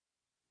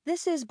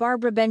This is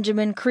Barbara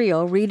Benjamin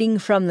Creel reading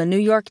from the New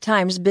York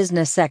Times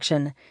business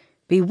section.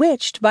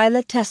 Bewitched by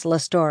the Tesla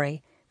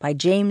Story by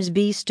James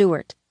B.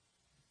 Stewart.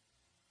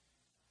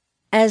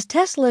 As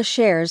Tesla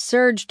shares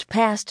surged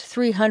past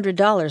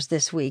 $300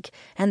 this week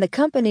and the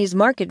company's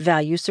market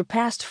value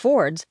surpassed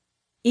Ford's,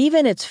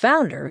 even its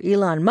founder,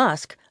 Elon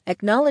Musk,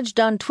 acknowledged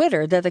on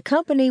Twitter that the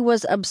company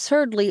was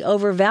absurdly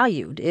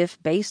overvalued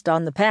if based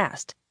on the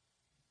past.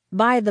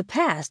 By the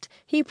past,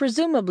 he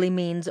presumably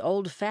means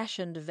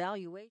old-fashioned valuation.